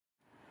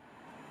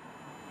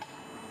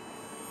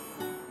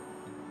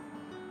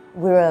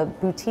We're a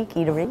boutique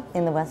eatery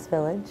in the West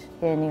Village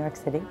in New York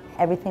City.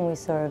 Everything we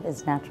serve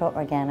is natural,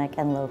 organic,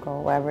 and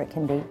local, wherever it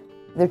can be.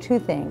 There are two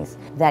things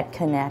that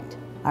connect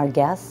our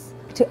guests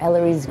to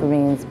Ellery's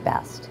Greens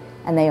best,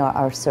 and they are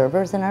our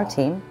servers and our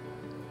team,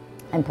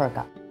 and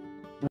Perka.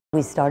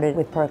 We started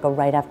with Perka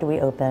right after we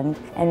opened,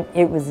 and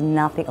it was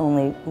not the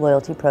only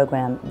loyalty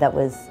program that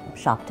was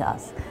shopped to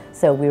us.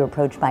 So we were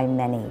approached by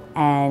many,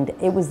 and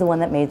it was the one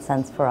that made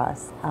sense for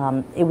us.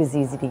 It was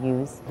easy to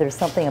use. There's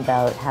something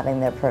about having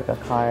their Perka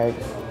card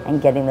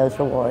and getting those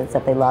rewards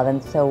that they love,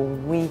 and so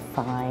we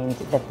find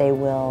that they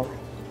will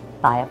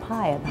buy a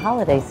pie at the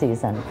holiday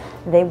season.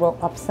 They will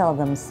upsell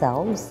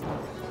themselves.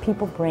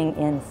 People bring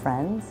in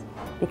friends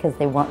because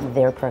they want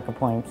their Perka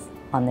points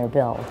on their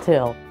bill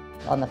too.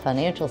 On the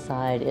financial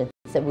side, it's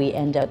that we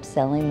end up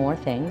selling more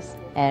things,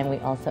 and we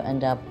also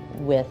end up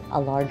with a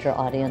larger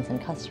audience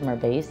and customer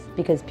base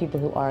because people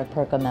who are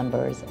Perka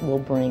members will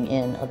bring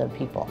in other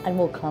people and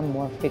will come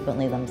more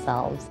frequently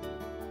themselves.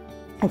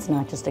 It's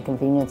not just a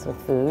convenience with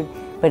food,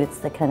 but it's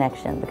the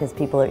connection, because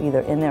people are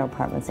either in their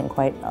apartments and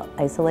quite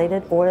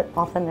isolated, or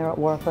often they're at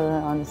work or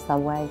they're on the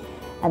subway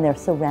and they're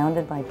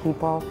surrounded by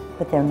people,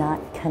 but they're not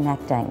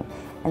connecting.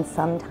 And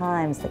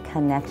sometimes the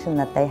connection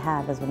that they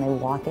have is when they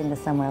walk into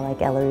somewhere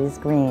like Ellery's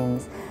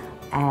Greens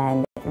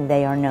and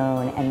they are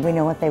known and we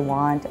know what they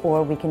want,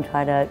 or we can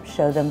try to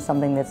show them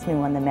something that's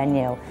new on the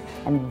menu.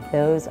 And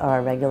those are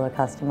our regular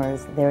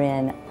customers. They're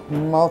in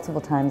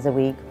multiple times a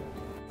week,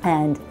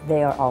 and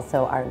they are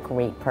also our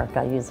great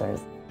Perka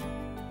users.